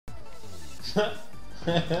Gotta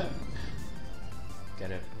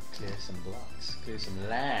clear some blocks, clear some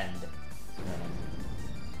land.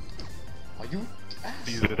 Are you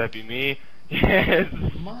Please, would that be me? Yes!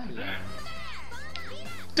 my land?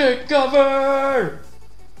 Take cover!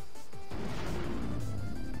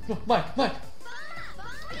 No, Mike!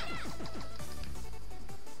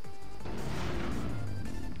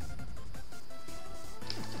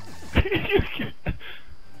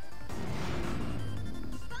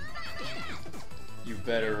 You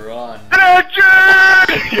better run.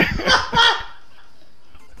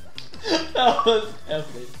 That was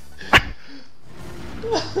epic.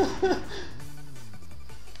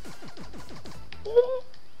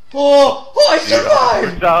 Oh, I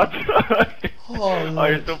survived! Oh,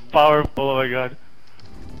 you're so powerful, oh my god.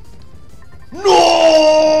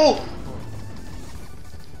 No!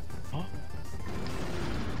 Huh?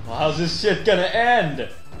 Well, how's this shit gonna end?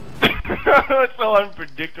 It's so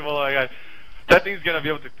unpredictable, oh my god. That thing's gonna be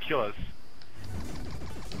able to kill us.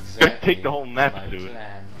 It's gonna take the whole map, dude.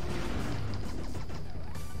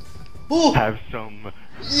 Oh! Have some...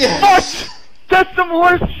 Yes! What?! That's some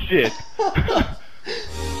horse shit!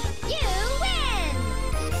 You win!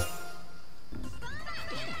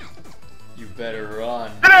 You better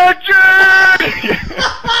run.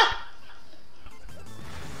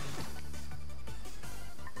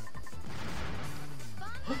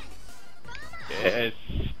 Yes.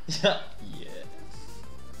 Yes.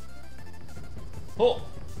 Oh!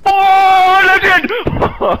 Oh, legend!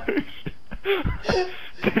 Oh, shit.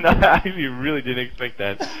 I actually really didn't expect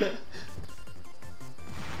that.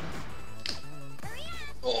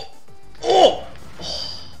 Oh! Oh!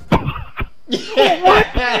 What?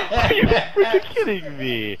 Are you freaking kidding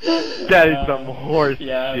me? That is some horse shit,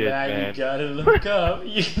 man. You gotta look up.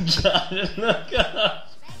 You gotta look up.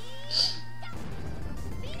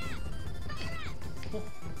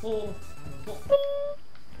 Oh.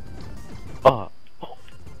 Oh.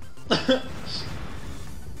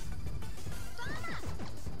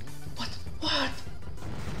 What?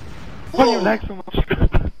 Why do you lag so much?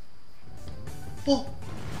 Oh.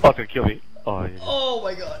 Oh, it's gonna kill me. Oh, yeah. Oh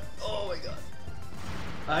my god.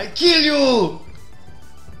 I kill you!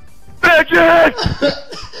 Legend!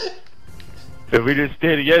 If we just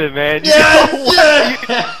stay together, man.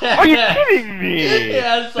 Yes! Are you kidding me?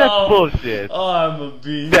 Yes, That's bullshit. Oh, I'm a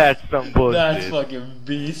beast. That's some bullshit. That's fucking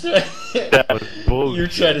beast right there. That was bullshit. You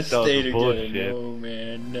try to That was stay together. bullshit. No,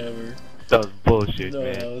 man, never. That was bullshit, No,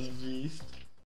 man. that was beast.